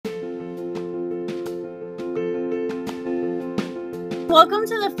Welcome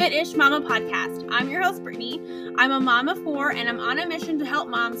to the Fit-ish Mama podcast. I'm your host, Brittany. I'm a mom of 4, and I'm on a mission to help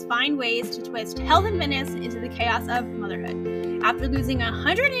moms find ways to twist health and fitness into the chaos of motherhood. After losing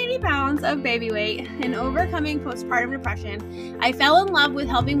 180 pounds of baby weight and overcoming postpartum depression, I fell in love with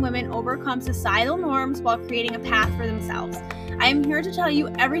helping women overcome societal norms while creating a path for themselves. I am here to tell you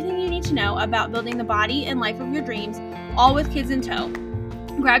everything you need to know about building the body and life of your dreams, all with kids in tow.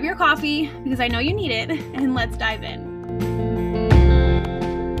 Grab your coffee, because I know you need it, and let's dive in.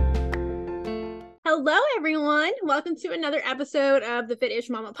 Hello, everyone. Welcome to another episode of the Fit-ish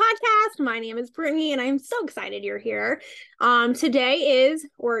Mama podcast. My name is Brittany, and I'm so excited you're here. Today is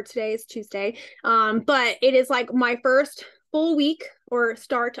Tuesday, but it is like my first full week or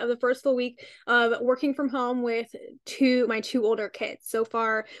start of the first full week of working from home with my two older kids. So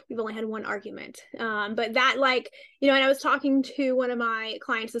far, we've only had one argument. But that and I was talking to one of my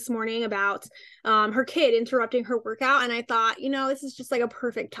clients this morning about her kid interrupting her workout. And I thought, this is just like a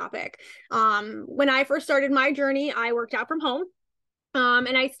perfect topic. When I first started my journey, I worked out from home.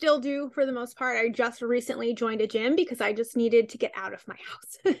 And I still do for the most part. I just recently joined a gym because I just needed to get out of my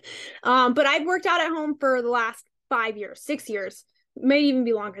house. But I've worked out at home for the last 5 years, 6 years, may even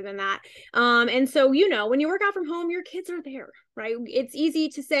be longer than that. And so, when you work out from home, your kids are there, right? It's easy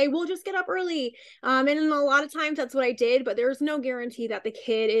to say, well, just get up early. And a lot of times that's what I did, but there's no guarantee that the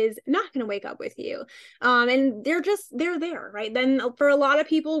kid is not going to wake up with you. And they're there, right? Then for a lot of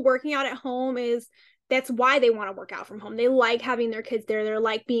people, working out at home that's why they want to work out from home. They like having their kids there. They're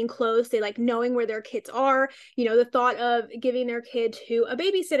like being close. They like knowing where their kids are. The thought of giving their kid to a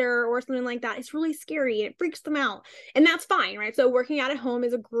babysitter or something like that is really scary and it freaks them out. And that's fine, right? So working out at home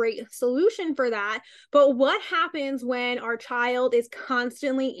is a great solution for that. But what happens when our child is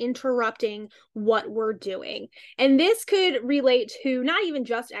constantly interrupting what we're doing? And this could relate to not even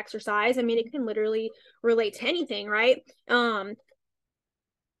just exercise. I mean, it can literally relate to anything, right?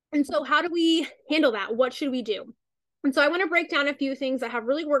 And so how do we handle that? What should we do? And so I want to break down a few things that have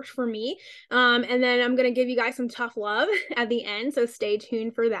really worked for me. And then I'm going to give you guys some tough love at the end. So stay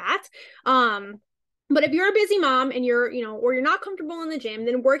tuned for that. But if you're a busy mom and or you're not comfortable in the gym,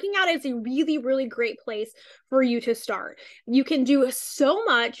 then working out is a really, really great place for you to start. You can do so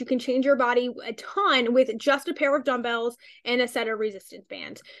much. You can change your body a ton with just a pair of dumbbells and a set of resistance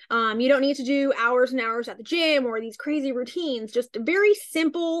bands. You don't need to do hours and hours at the gym or these crazy routines, just very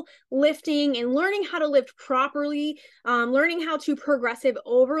simple lifting and learning how to lift properly, learning how to progressive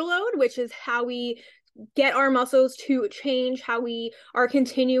overload, which is how we get our muscles to change, how we are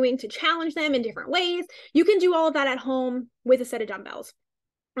continuing to challenge them in different ways. You can do all of that at home with a set of dumbbells.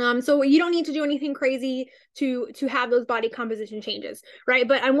 So you don't need to do anything crazy to have those body composition changes, right?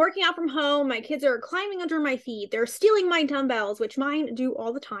 But I'm working out from home. My kids are climbing under my feet. They're stealing my dumbbells, which mine do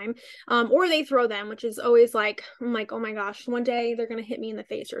all the time. Or they throw them, which is always I'm like, oh my gosh, one day they're going to hit me in the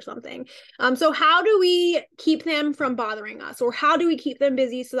face or something. So how do we keep them from bothering us? Or how do we keep them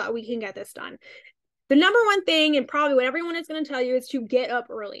busy so that we can get this done? The number one thing, and probably what everyone is going to tell you, is to get up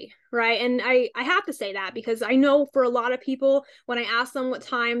early, right? And I have to say that because I know for a lot of people, when I ask them what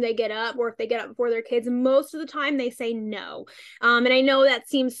time they get up or if they get up before their kids, most of the time they say no. And I know that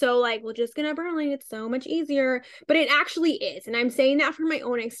seems so well, just get up early. It's so much easier, but it actually is. And I'm saying that from my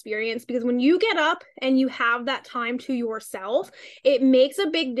own experience because when you get up and you have that time to yourself, it makes a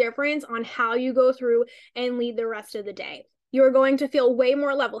big difference on how you go through and lead the rest of the day. You're going to feel way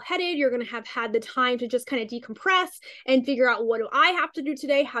more level-headed. You're going to have had the time to just kind of decompress and figure out, what do I have to do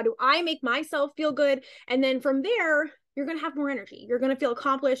today? How do I make myself feel good? And then from there, you're going to have more energy. You're going to feel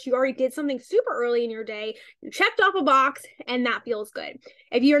accomplished. You already did something super early in your day. You checked off a box and that feels good.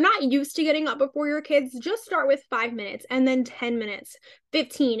 If you're not used to getting up before your kids, just start with 5 minutes and then 10 minutes,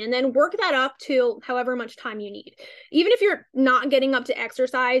 15, and then work that up to however much time you need. Even if you're not getting up to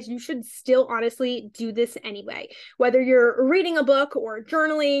exercise, you should still honestly do this anyway. Whether you're reading a book or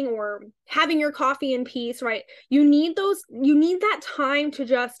journaling or having your coffee in peace, right? You need that time to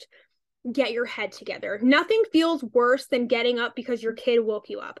just get your head together. Nothing feels worse than getting up because your kid woke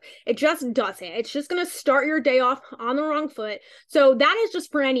you up. It just doesn't. It's just going to start your day off on the wrong foot. So that is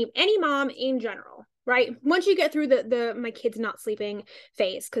just for any mom in general, right? Once you get through the my kid's not sleeping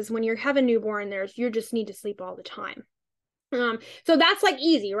phase, because when you have a newborn, you just need to sleep all the time. So that's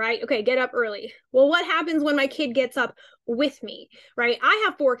easy, right? Okay, get up early. Well, what happens when my kid gets up with me, right? I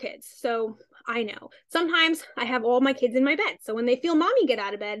have 4 kids, so I know. Sometimes I have all my kids in my bed. So when they feel mommy get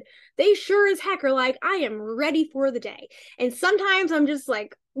out of bed, they sure as heck are like, I am ready for the day. And sometimes I'm just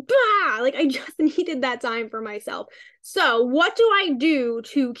like, bah, I just needed that time for myself. So what do I do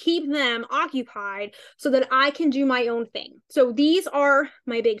to keep them occupied so that I can do my own thing? So these are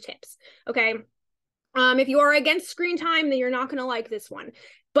my big tips, okay? If you are against screen time, then you're not going to like this one.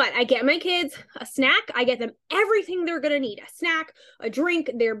 But I get my kids a snack. I get them everything they're going to need, a snack, a drink,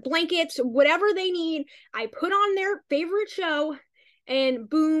 their blankets, whatever they need. I put on their favorite show and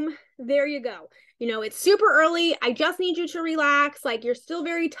boom, there you go. You know, it's super early. I just need you to relax. Like, you're still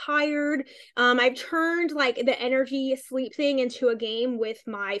very tired. I've turned like the energy sleep thing into a game with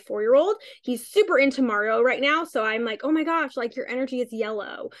my 4-year-old. He's super into Mario right now. So I'm like, oh my gosh, like your energy is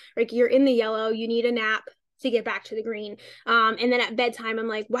yellow. Like you're in the yellow. You need a nap to get back to the green. And then at bedtime, I'm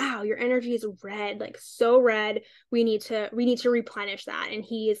like, wow, your energy is red, like so red. We need to replenish that. And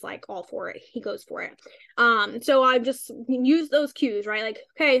he is like all for it. He goes for it. So I just use those cues, right? Like,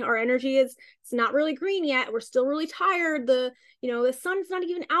 okay, our energy is, it's not really green yet. We're still really tired. The sun's not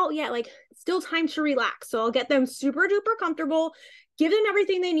even out yet. Like, it's still time to relax. So I'll get them super duper comfortable, give them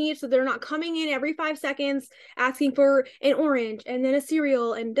everything they need so they're not coming in every 5 seconds asking for an orange and then a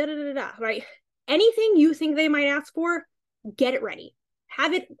cereal and da da da da, right? Anything you think they might ask for, get it ready.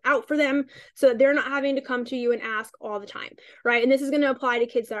 Have it out for them so that they're not having to come to you and ask all the time, right? And this is going to apply to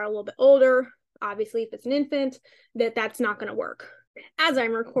kids that are a little bit older. Obviously, if it's an infant, that's not going to work. As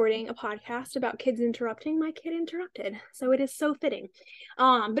I'm recording a podcast about kids interrupting, my kid interrupted. So it is so fitting.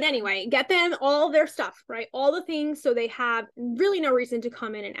 But anyway, get them all their stuff, right? All the things so they have really no reason to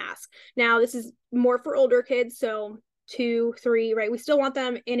come in and ask. Now, this is more for older kids, so 2, 3, right? We still want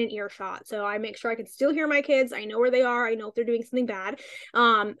them in an earshot. So I make sure I can still hear my kids. I know where they are. I know if they're doing something bad.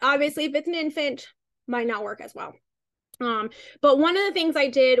 Obviously, if it's an infant, might not work as well. But one of the things I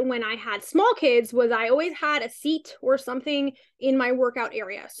did when I had small kids was I always had a seat or something in my workout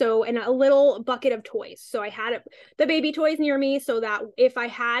area. So, and a little bucket of toys. So I had the baby toys near me so that if I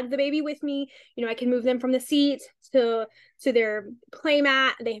had the baby with me, I can move them from the seat to their play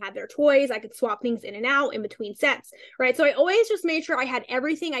mat. They had their toys. I could swap things in and out in between sets, right? So I always just made sure I had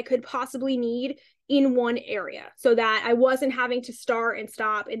everything I could possibly need in one area so that I wasn't having to start and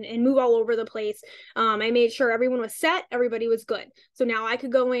stop and move all over the place. I made sure everyone was set, everybody was good. So now I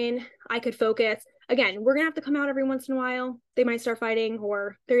could go in, I could focus. Again, we're gonna have to come out every once in a while. They might start fighting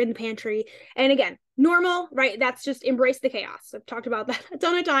or they're in the pantry. And again, normal, right? That's just embrace the chaos. I've talked about that a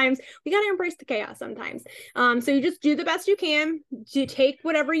ton of times. We got to embrace the chaos sometimes. So you just do the best you can to take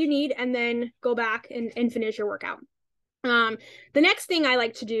whatever you need and then go back and finish your workout. The next thing I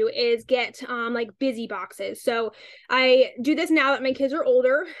like to do is get like busy boxes. So I do this now that my kids are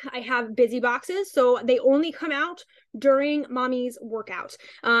older. I have busy boxes, so they only come out during mommy's workout.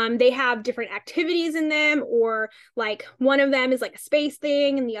 They have different activities in them, or like one of them is like a space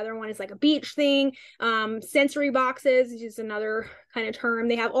thing and the other one is like a beach thing. Sensory boxes is another kind of term.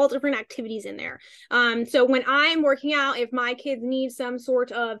 They have all different activities in there. So when I'm working out, if my kids need some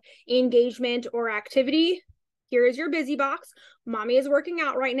sort of engagement or activity, here is your busy box. Mommy is working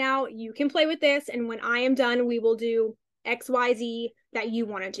out right now. You can play with this. And when I am done, we will do XYZ that you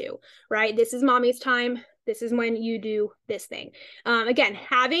want to do, right? This is mommy's time. This is when you do this thing. Again,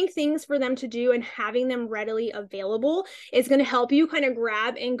 having things for them to do and having them readily available is going to help you kind of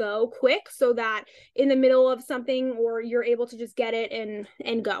grab and go quick so that in the middle of something or you're able to just get it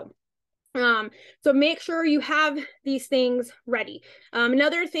and go. So make sure you have these things ready.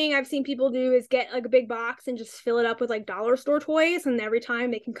 Another thing I've seen people do is get like a big box and just fill it up with like dollar store toys, and every time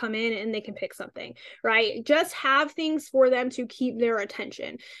they can come in and they can pick something, right? Just have things for them to keep their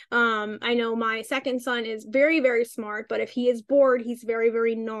attention. I know my second son is very, very smart, but if he is bored, he's very,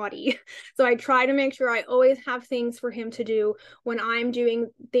 very naughty. So I try to make sure I always have things for him to do when I'm doing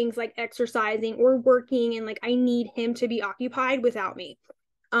things like exercising or working, and like I need him to be occupied without me.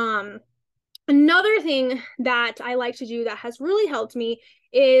 Another thing that I like to do that has really helped me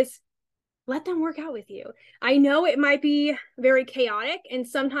is let them work out with you. I know it might be very chaotic and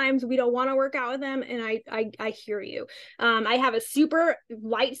sometimes we don't want to work out with them, and I hear you. I have a super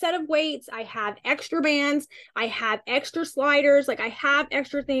light set of weights. I have extra bands. I have extra sliders. Like I have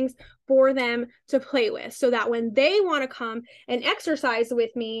extra things for them to play with so that when they want to come and exercise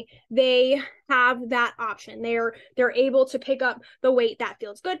with me, they have that option. They're able to pick up the weight that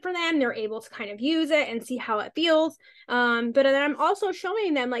feels good for them. They're able to kind of use it and see how it feels. But then I'm also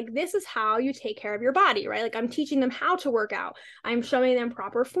showing them like, this is how you take care of your body, right? Like I'm teaching them how to work out. I'm showing them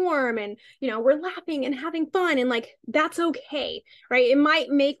proper form, and we're laughing and having fun, and like that's okay, right? It might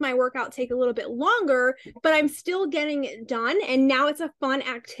make my workout take a little bit longer, but I'm still getting it done, and now it's a fun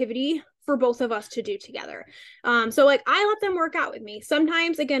activity for both of us to do together. So like I let them work out with me.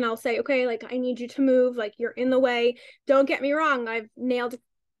 Sometimes again, I'll say, okay, like I need you to move, like you're in the way. Don't get me wrong. I've nailed a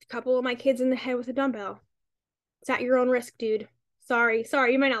couple of my kids in the head with a dumbbell. It's at your own risk, dude. Sorry.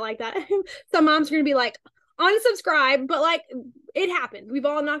 You might not like that. Some moms are going to be like, unsubscribe, but like it happens. We've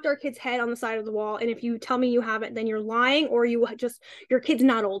all knocked our kid's head on the side of the wall. And if you tell me you haven't, then you're lying, or your kid's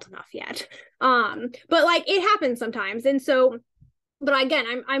not old enough yet. But like it happens sometimes. And so, but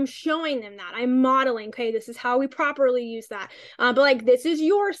again, I'm showing them that I'm modeling, okay, this is how we properly use that. But like, this is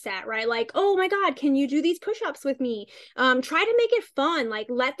your set, right? Like, oh my God, can you do these push-ups with me? Try to make it fun. Like,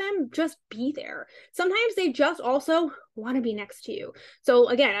 let them just be there. Sometimes they just also want to be next to you. So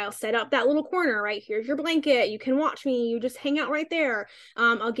again, I'll set up that little corner, right? Here's your blanket. You can watch me. You just hang out right there.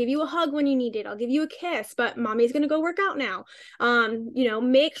 I'll give you a hug when you need it. I'll give you a kiss, but mommy's going to go work out now.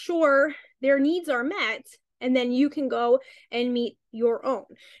 Make sure their needs are met, and then you can go and meet your own.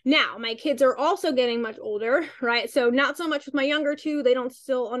 Now, my kids are also getting much older, right? So not so much with my younger two, they don't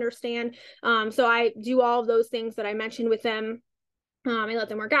still understand. So I do all of those things that I mentioned with them. I let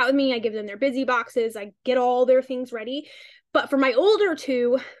them work out with me. I give them their busy boxes. I get all their things ready. But for my older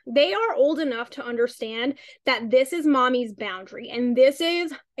two, they are old enough to understand that this is mommy's boundary. And this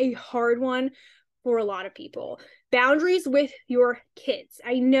is a hard one for a lot of people. Boundaries with your kids.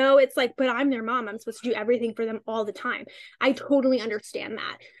 I know it's like, but I'm their mom. I'm supposed to do everything for them all the time. I totally understand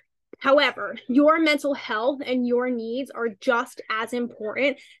that. However, your mental health and your needs are just as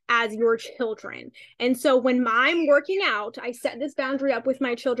important as your children. And so when I'm working out, I set this boundary up with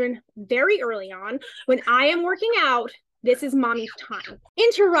my children very early on. When I am working out, this is mommy's time.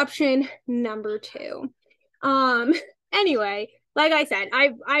 Interruption number 2. Anyway, like I said,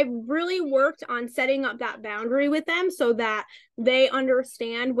 I've really worked on setting up that boundary with them so that they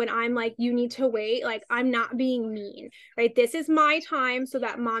understand when I'm like, you need to wait, like I'm not being mean, right? This is my time so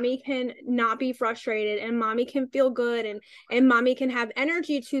that mommy can not be frustrated and mommy can feel good and mommy can have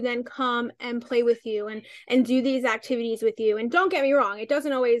energy to then come and play with you and do these activities with you. And don't get me wrong, it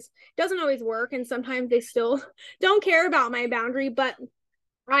doesn't always work. And sometimes they still don't care about my boundary, but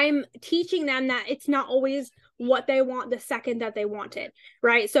I'm teaching them that it's not always what they want the second that they want it,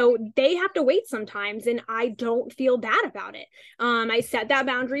 right? So they have to wait sometimes, and I don't feel bad about it. I set that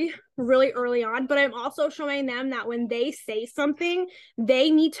boundary really early on, but I'm also showing them that when they say something,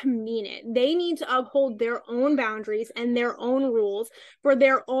 they need to mean it. They need to uphold their own boundaries and their own rules for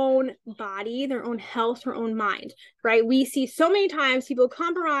their own body, their own health, their own mind, right? We see so many times people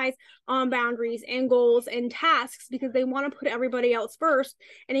compromise on boundaries and goals and tasks because they want to put everybody else first.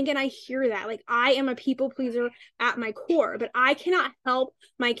 And again, I hear that. Like, I am a people pleaser at my core, but I cannot help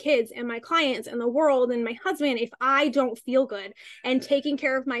my kids and my clients and the world and my husband if I don't feel good, and taking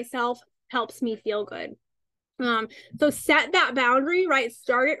care of myself helps me feel good. So set that boundary, right?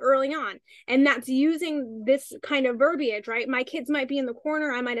 Start it early on. And that's using this kind of verbiage, right? My kids might be in the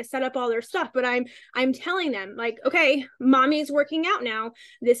corner. I might have set up all their stuff, but I'm telling them like, okay, mommy's working out now.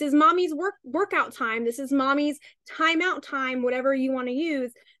 This is mommy's workout time. This is mommy's timeout time, whatever you want to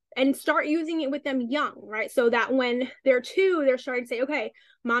use. And start using it with them young, right? So that when they're 2, they're starting to say, okay,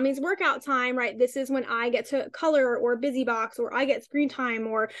 mommy's workout time, right? This is when I get to color or busy box, or I get screen time,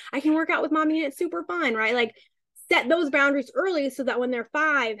 or I can work out with mommy and it's super fun, right? Like, set those boundaries early so that when they're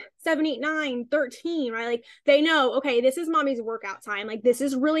 5, 7, 8, 9, 13, right? Like, they know, okay, this is mommy's workout time. Like, this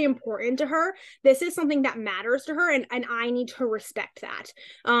is really important to her. This is something that matters to her. And I need to respect that.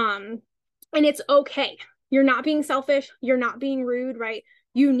 And it's okay. You're not being selfish. You're not being rude, right?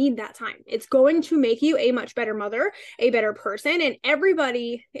 You need that time. It's going to make you a much better mother, a better person, and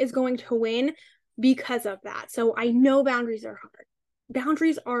everybody is going to win because of that. So I know boundaries are hard.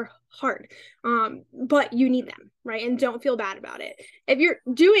 Boundaries are hard, but you need them, right? And don't feel bad about it. If you're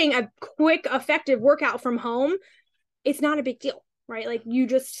doing a quick, effective workout from home, it's not a big deal, right? Like, you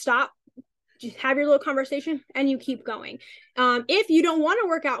just stop, just have your little conversation and you keep going. If you don't want to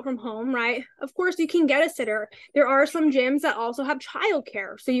work out from home, right, of course you can get a sitter. There are some gyms that also have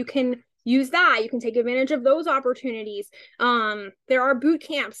childcare, so you can use that. You can take advantage of those opportunities. There are boot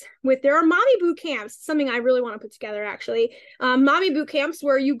camps there are mommy boot camps, something I really want to put together actually. Mommy boot camps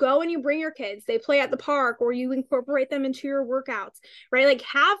where you go and you bring your kids, they play at the park, or you incorporate them into your workouts, right? Like,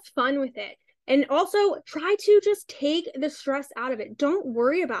 have fun with it. And also try to just take the stress out of it. Don't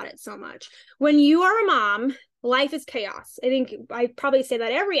worry about it so much. When you are a mom, life is chaos. I think I probably say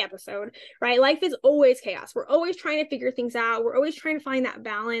that every episode, right? Life is always chaos. We're always trying to figure things out. We're always trying to find that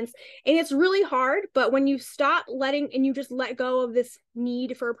balance. And it's really hard. But when you stop and you just let go of this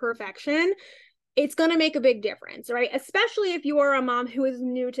need for perfection, it's going to make a big difference, right? Especially if you are a mom who is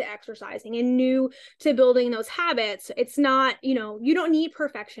new to exercising and new to building those habits. It's not, you don't need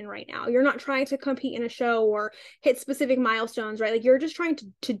perfection right now. You're not trying to compete in a show or hit specific milestones, right? Like, you're just trying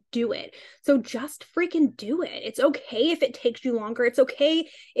to do it. So just freaking do it. It's okay if it takes you longer. It's okay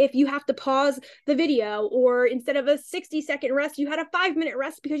if you have to pause the video, or instead of a 60-second rest, you had a 5-minute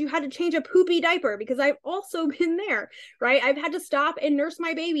rest because you had to change a poopy diaper, because I've also been there, right? I've had to stop and nurse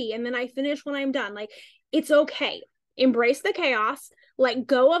my baby, and then I finish when I'm done. Like, it's okay. Embrace the chaos, let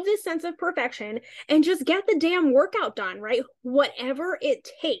go of this sense of perfection, and just get the damn workout done, right? Whatever it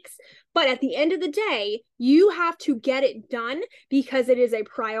takes. But at the end of the day, you have to get it done because it is a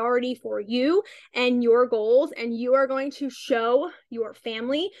priority for you and your goals. And you are going to show your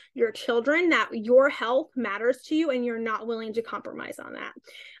family, your children, that your health matters to you and you're not willing to compromise on that.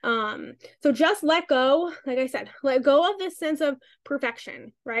 So just let go, like I said, let go of this sense of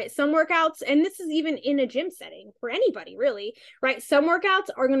perfection, right? Some workouts, and this is even in a gym setting for anybody really, right? Some workouts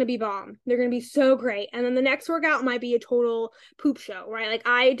are going to be bomb. They're going to be so great. And then the next workout might be a total poop show, right? Like,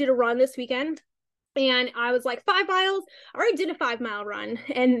 I did a run this weekend, and I was like, 5 miles. I already did a 5-mile run,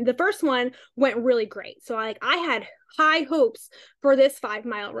 and the first one went really great. So I had high hopes for this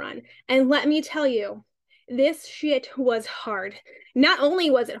 5-mile run. And let me tell you, this shit was hard. Not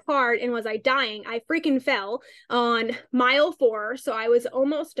only was it hard and was I dying, I freaking fell on mile 4. So I was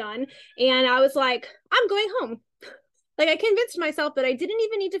almost done, and I was like, I'm going home. Like, I convinced myself that I didn't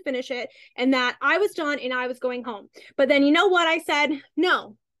even need to finish it and that I was done and I was going home. But then, you know what? I said,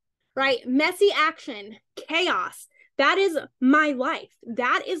 no, right? Messy action, chaos. That is my life.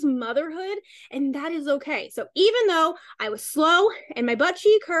 That is motherhood, and that is okay. So even though I was slow and my butt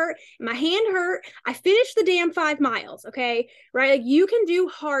cheek hurt, and my hand hurt, I finished the damn 5 miles, okay? Right? Like, you can do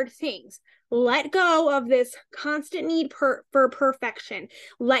hard things. Let go of this constant need for perfection.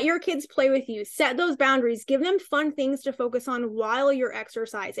 Let your kids play with you. Set those boundaries. Give them fun things to focus on while you're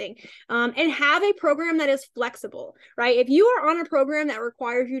exercising. And have a program that is flexible, right? If you are on a program that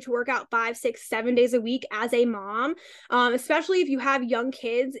requires you to work out 5, 6, 7 days a week as a mom, especially if you have young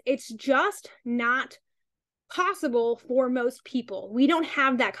kids, it's just not possible for most people. We don't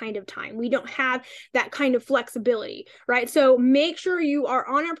have that kind of time. We don't have that kind of flexibility, right? So make sure you are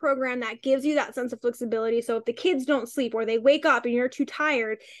on a program that gives you that sense of flexibility. So if the kids don't sleep or they wake up and you're too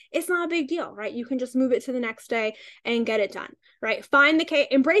tired, it's not a big deal, right? You can just move it to the next day and get it done, right?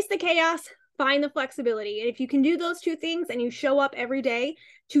 Embrace the chaos, find the flexibility. And if you can do those two things and you show up every day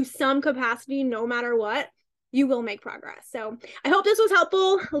to some capacity, no matter what, you will make progress. So I hope this was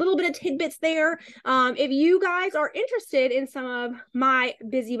helpful. A little bit of tidbits there. If you guys are interested in some of my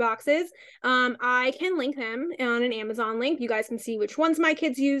busy boxes, I can link them on an Amazon link. You guys can see which ones my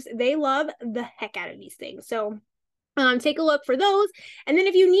kids use. They love the heck out of these things. So take a look for those. And then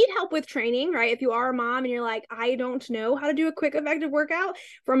if you need help with training, right? If you are a mom and you're like, I don't know how to do a quick, effective workout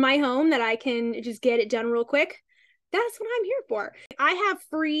from my home that I can just get it done real quick, that's what I'm here for. I have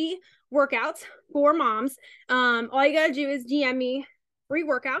free workouts for moms. All you gotta do is DM me free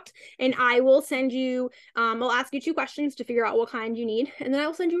workout, and I will send you, I'll ask you 2 questions to figure out what kind you need, and then I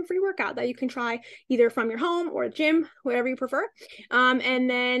will send you a free workout that you can try either from your home or gym, whatever you prefer. And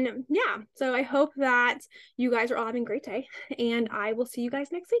then, yeah, so I hope that you guys are all having a great day, and I will see you guys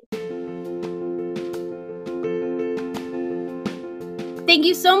next week. Thank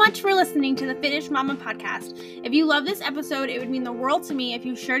you so much for listening to the Fittish Mama podcast. If you love this episode, it would mean the world to me if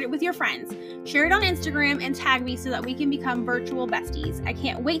you shared it with your friends. Share it on Instagram and tag me so that we can become virtual besties. I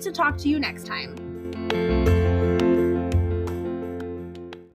can't wait to talk to you next time.